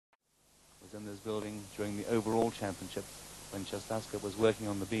in this building during the overall championships when Caslavska was working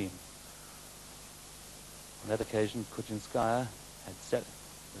on the beam. On that occasion, Kuchinskaya had set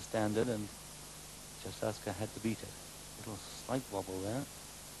the standard and Caslavska had to beat it. A little slight wobble there.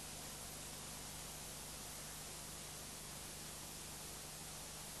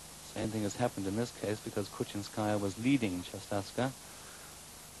 Same thing has happened in this case because Kuchinskaya was leading Caslavska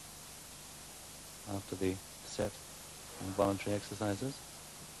after the set and voluntary exercises.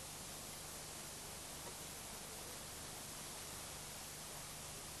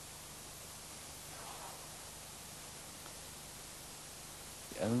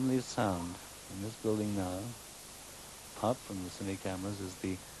 The only sound in this building now, apart from the cine cameras, is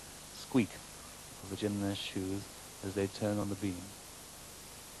the squeak of the gymnast's shoes as they turn on the beam.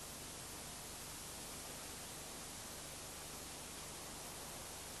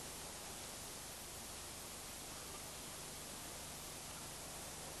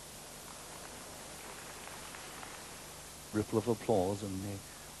 Ripple of applause and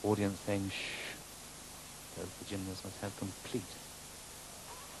the audience saying shh, because the gymnast must have complete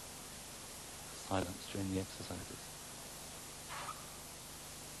silence during the exercises.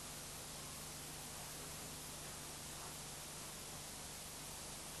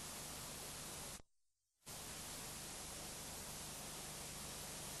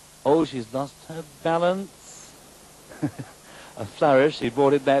 Oh, she's lost her balance. A flourish, she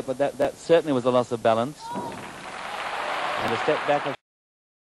brought it back, but that certainly was a loss of balance. And a step back.